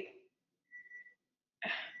a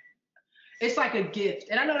it's like a gift.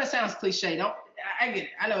 And I know that sounds cliche. Don't I get it.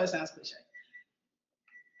 I know it sounds cliche.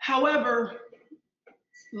 However,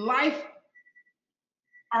 life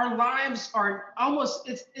our lives are almost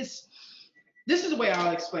it's this is the way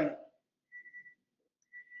I'll explain it.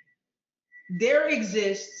 There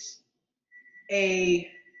exists a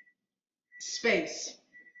space.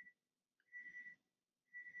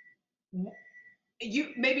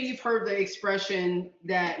 Maybe you've heard the expression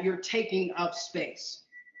that you're taking up space,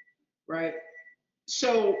 right?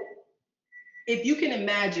 So if you can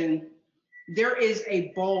imagine, there is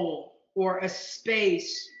a bowl or a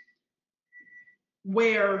space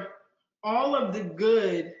where all of the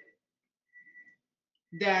good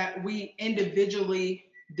that we individually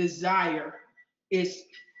desire is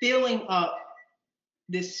filling up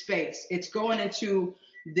this space. It's going into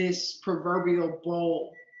this proverbial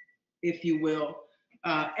bowl, if you will.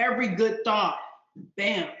 Every good thought,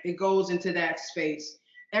 bam, it goes into that space.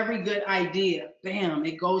 Every good idea, bam,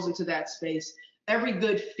 it goes into that space. Every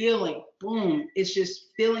good feeling, boom, it's just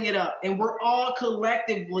filling it up. And we're all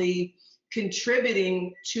collectively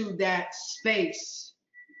contributing to that space,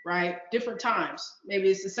 right? Different times. Maybe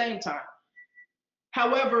it's the same time.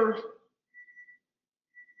 However,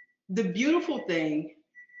 the beautiful thing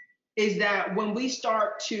is that when we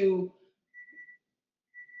start to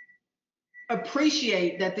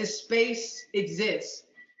appreciate that this space exists,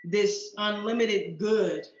 this unlimited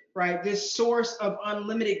good, right? This source of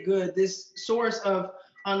unlimited good, this source of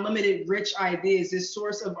unlimited rich ideas, this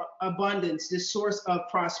source of abundance, this source of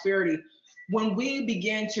prosperity. When we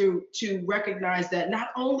begin to recognize that not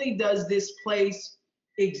only does this place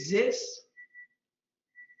exist,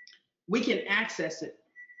 we can access it.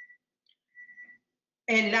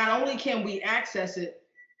 And not only can we access it,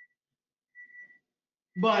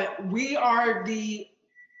 but we are the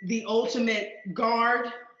ultimate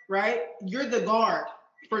guard, right? You're the guard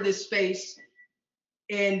for this space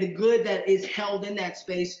and the good that is held in that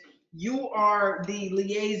space. You are the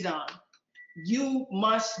liaison. You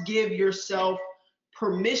must give yourself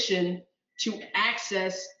permission to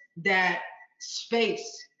access that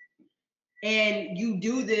space. And you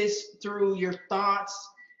do this through your thoughts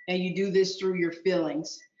and you do this through your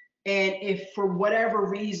feelings. And if for whatever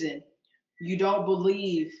reason you don't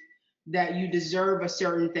believe that you deserve a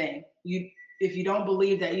certain thing, if you don't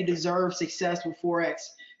believe that you deserve success with Forex,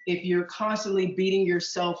 if you're constantly beating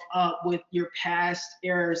yourself up with your past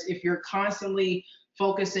errors, if you're constantly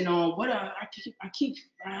focusing on what I keep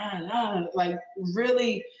like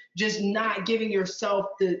really just not giving yourself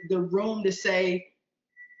the room to say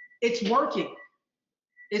it's working,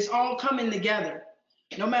 it's all coming together.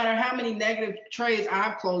 No matter how many negative trades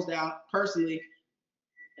I've closed out personally,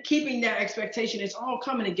 keeping that expectation, it's all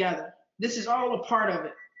coming together. This is all a part of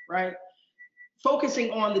it, right?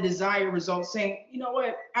 Focusing on the desired results, saying, you know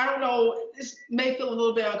what, I don't know, this may feel a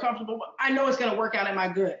little bit uncomfortable, but I know it's going to work out in my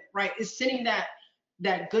good, right? It's sending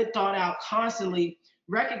that good thought out constantly,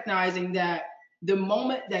 recognizing that the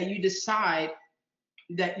moment that you decide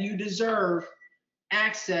that you deserve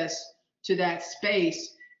access to that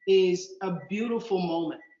space is a beautiful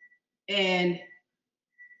moment. And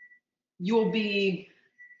you'll be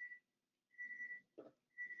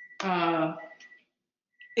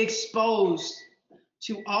exposed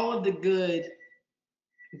to all of the good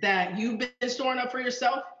that you've been storing up for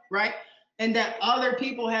yourself, right? And that other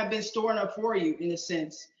people have been storing up for you in a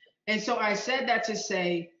sense. And so I said that to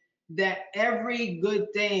say that every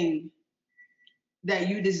good thing that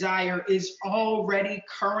you desire is already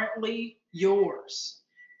currently yours.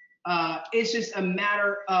 It's just a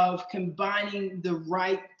matter of combining the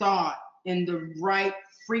right thought and the right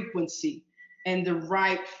frequency and the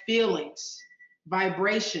right feelings,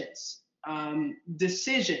 vibrations,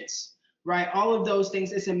 decisions, right? All of those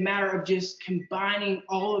things. It's a matter of just combining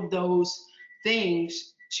all of those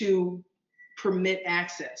things to permit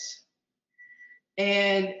access.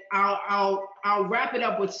 And I'll wrap it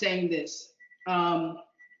up with saying this. Earl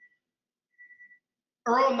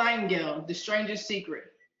Nightingale, The Strangest Secret.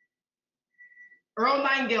 Earl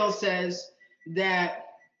Nightingale says that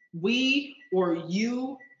we or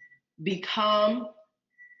you become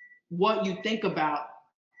what you think about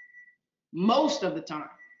most of the time.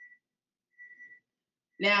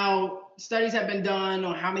 Now, studies have been done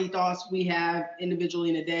on how many thoughts we have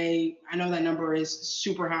individually in a day. I know that number is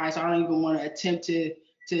super high, so I don't even want to attempt to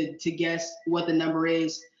guess what the number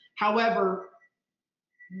is. However,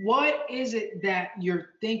 what is it that you're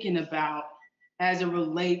thinking about as it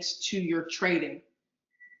relates to your trading?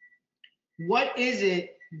 What is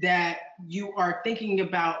it that you are thinking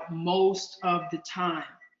about most of the time?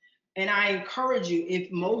 And I encourage you,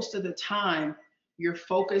 if most of the time you're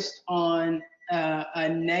focused on a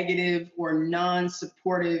negative or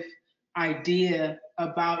non-supportive idea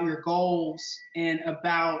about your goals and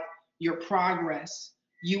about your progress,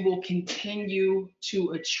 you will continue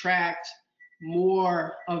to attract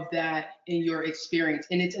more of that in your experience.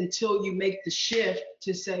 And it's until you make the shift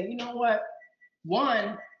to say, you know what,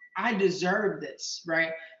 one, I deserve this,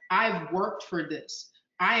 right? I've worked for this.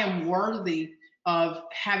 I am worthy of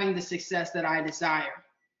having the success that I desire,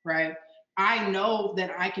 right? I know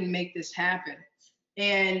that I can make this happen.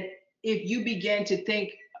 And if you begin to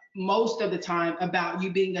think most of the time about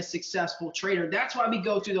you being a successful trader, that's why we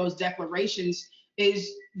go through those declarations, is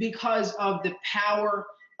because of the power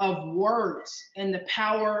of words and the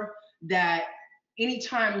power that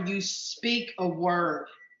anytime you speak a word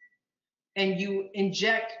and you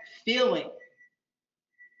inject feeling,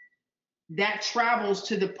 that travels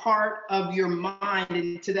to the part of your mind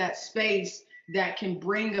and to that space that can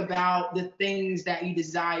bring about the things that you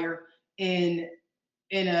desire in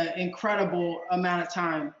an incredible amount of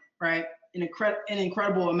time, right? An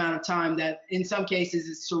incredible amount of time that in some cases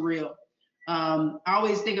is surreal. I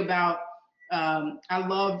always think about, I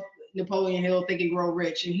love Napoleon Hill, Think and Grow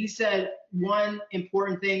Rich. And he said one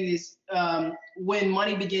important thing is when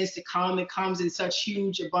money begins to come, it comes in such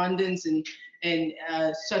huge abundance and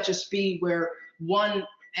such a speed where one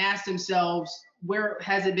asks themselves, where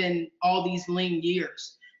has it been all these lean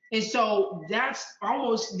years? And so that's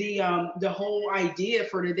almost the whole idea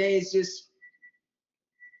for today is just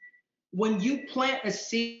when you plant a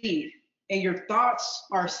seed and your thoughts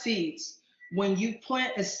are seeds, when you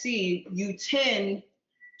plant a seed, you tend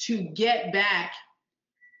to get back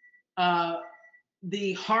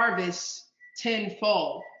the harvest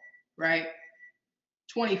tenfold, right?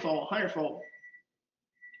 20-fold, 100-fold.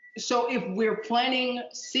 So if we're planting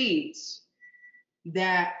seeds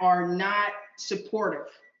that are not supportive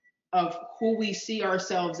of who we see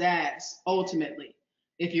ourselves as ultimately,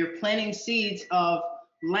 if you're planting seeds of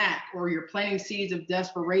lack, or you're planting seeds of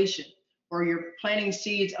desperation, or you're planting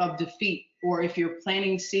seeds of defeat, or if you're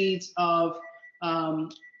planting seeds of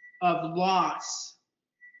loss,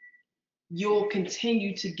 you'll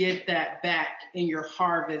continue to get that back in your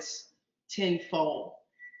harvest tenfold.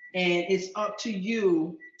 And it's up to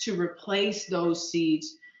you to replace those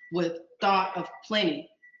seeds with thought of plenty,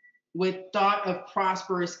 with thought of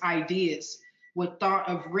prosperous ideas, with thought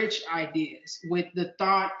of rich ideas, with the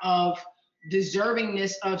thought of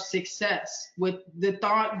deservingness of success, with the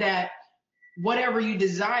thought that whatever you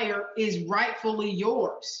desire is rightfully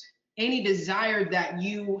yours. Any desire that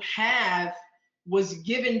you have was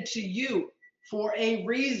given to you for a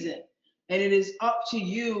reason, and it is up to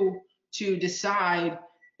you to decide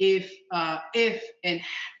if and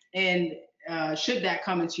should that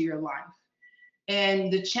come into your life.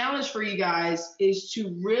 And the challenge for you guys is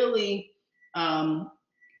to really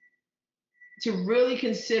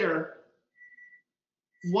consider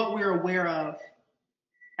what we're aware of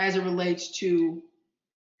as it relates to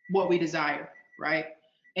what we desire, right?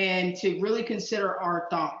 And to really consider our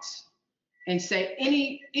thoughts and say,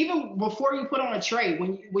 even before you put on a trade,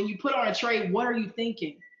 when you put on a trade, what are you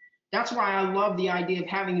thinking? That's why I love the idea of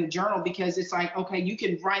having a journal, because it's like, okay, you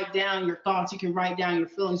can write down your thoughts, you can write down your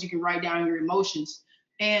feelings, you can write down your emotions,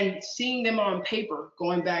 and seeing them on paper,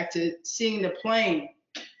 going back to seeing the plane,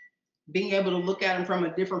 being able to look at them from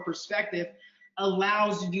a different perspective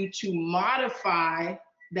allows you to modify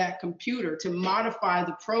that computer, to modify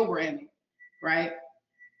the programming, right?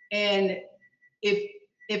 And if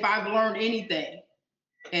I've learned anything,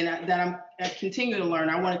 and I continue to learn,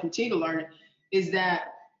 I want to continue to learn it, is that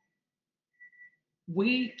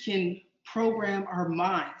we can program our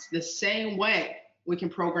minds the same way we can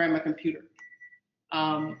program a computer.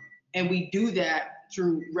 And we do that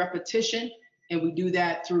through repetition, and we do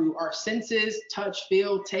that through our senses: touch,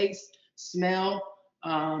 feel, taste, smell,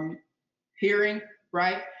 hearing,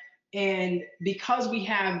 right? And because we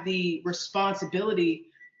have the responsibility,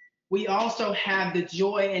 we also have the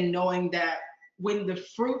joy in knowing that when the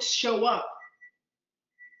fruits show up,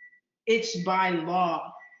 it's by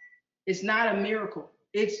law. It's not a miracle.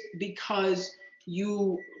 It's because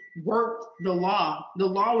you worked the law. The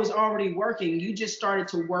law was already working. You just started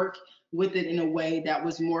to work with it in a way that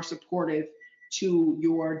was more supportive to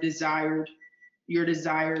your desired your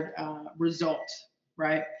desired result,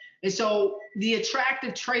 right? And so the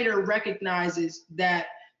attractive trader recognizes that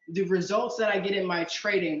the results that I get in my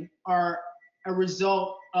trading are a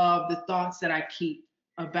result of the thoughts that I keep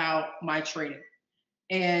about my trading.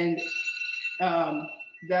 And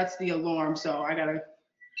that's the alarm, so I gotta,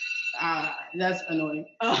 that's annoying.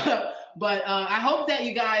 But I hope that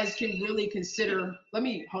you guys can really consider,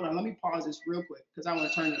 hold on, let me pause this real quick because I want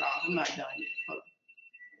to turn it off. I'm not done yet. Hold on.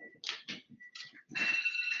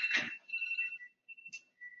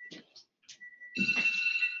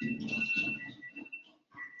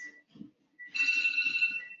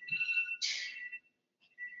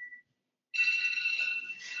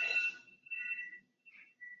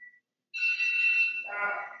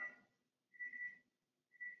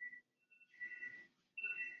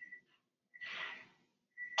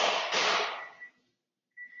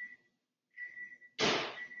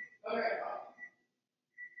 Okay.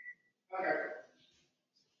 Okay.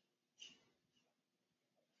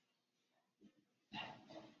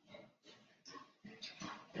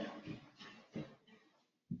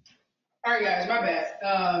 All right, guys, my bad.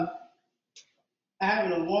 I have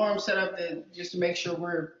an alarm set up just to make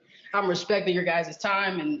sure I'm respecting your guys'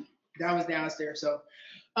 time, and that was downstairs. So,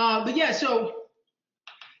 but yeah, so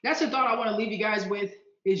that's the thought I want to leave you guys with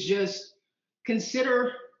is just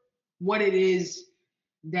consider what it is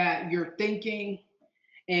that you're thinking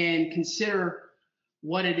and consider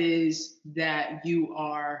what it is that you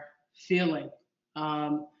are feeling.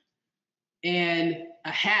 And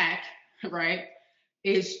a hack, right,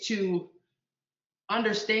 is to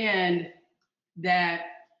understand that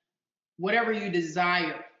whatever you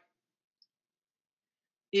desire,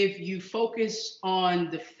 if you focus on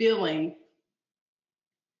the feeling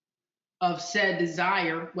of said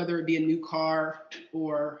desire, whether it be a new car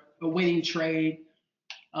or a winning trade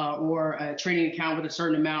or a trading account with a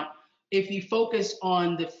certain amount, if you focus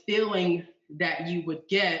on the feeling that you would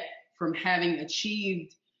get from having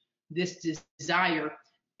achieved this desire,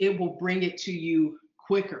 it will bring it to you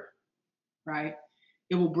quicker, right?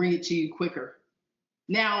 It will bring it to you quicker.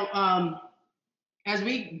 Now, as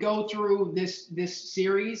we go through this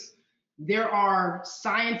series, there are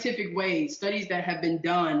scientific ways, studies that have been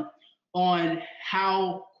done on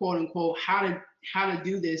how, quote unquote, how to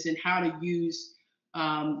do this and how to use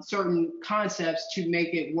certain concepts to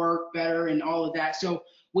make it work better and all of that. So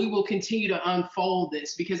we will continue to unfold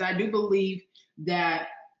this because I do believe that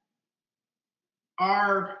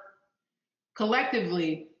our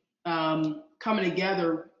collectively coming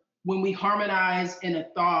together, when we harmonize in a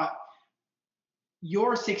thought,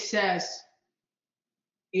 your success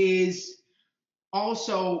is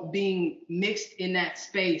also being mixed in that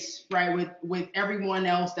space, right, with everyone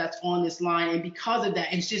else that's on this line. And because of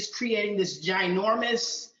that, it's just creating this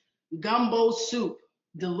ginormous gumbo soup,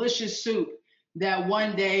 delicious soup that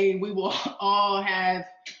one day we will all have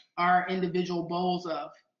our individual bowls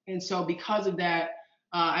of. And so because of that,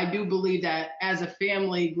 I do believe that as a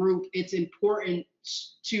family group, it's important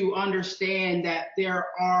to understand that there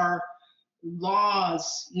are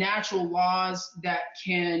laws, natural laws that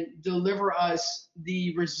can deliver us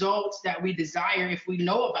the results that we desire if we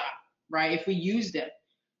know about, right? If we use them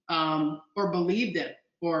or believe them.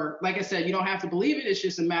 Or like I said, you don't have to believe it. It's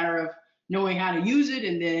just a matter of knowing how to use it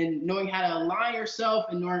and then knowing how to align yourself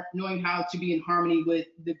and knowing how to be in harmony with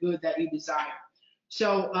the good that you desire.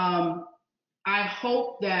 So I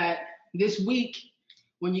hope that this week,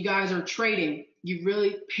 when you guys are trading, you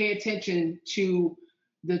really pay attention to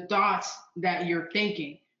the thoughts that you're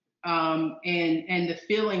thinking and the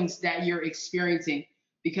feelings that you're experiencing,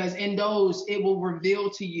 because in those, it will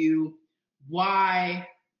reveal to you why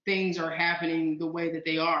things are happening the way that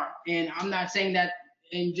they are. And I'm not saying that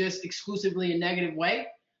in just exclusively a negative way.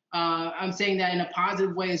 I'm saying that in a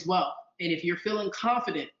positive way as well. And if you're feeling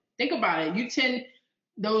confident, think about it. You tend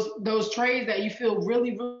those trades that you feel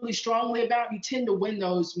really, really strongly about, you tend to win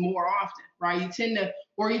those more often, right? You tend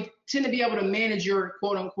to be able to manage your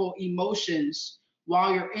quote unquote emotions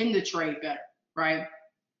while you're in the trade better, right?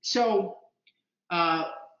 So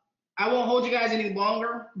I won't hold you guys any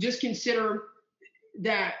longer. Just consider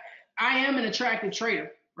that I am an attractive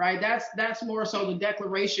trader, right? That's more so the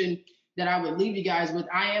declaration that I would leave you guys with.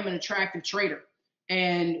 I am an attractive trader.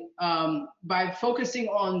 And by focusing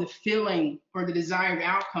on the feeling or the desired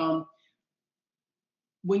outcome,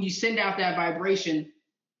 when you send out that vibration,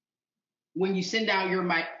 when you send out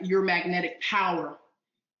your magnetic power,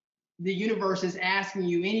 the universe is asking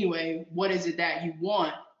you anyway, what is it that you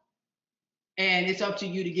want? And it's up to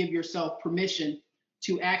you to give yourself permission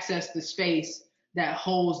to access the space that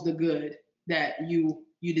holds the good that you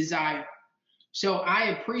desire. So I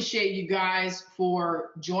appreciate you guys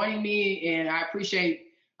for joining me, and I appreciate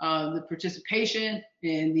the participation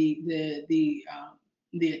and the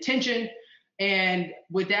attention. And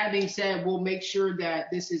with that being said, we'll make sure that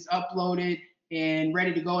this is uploaded and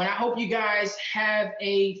ready to go. And I hope you guys have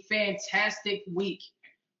a fantastic week.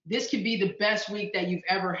 This could be the best week that you've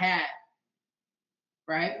ever had,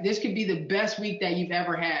 right? This could be the best week that you've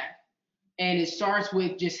ever had. And it starts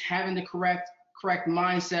with just having the correct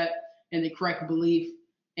mindset and the correct belief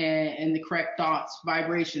and the correct thoughts,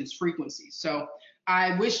 vibrations, frequencies. So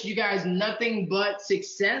I wish you guys nothing but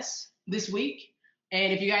success this week.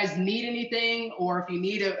 And if you guys need anything, or if you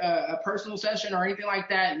need a personal session or anything like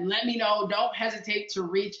that, let me know. Don't hesitate to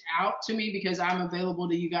reach out to me, because I'm available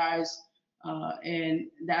to you guys. And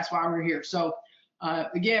that's why we're here. So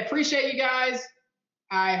again, appreciate you guys.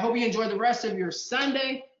 I hope you enjoy the rest of your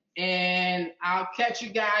Sunday, and I'll catch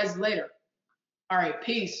you guys later. All right,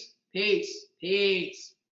 peace, peace,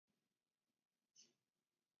 peace.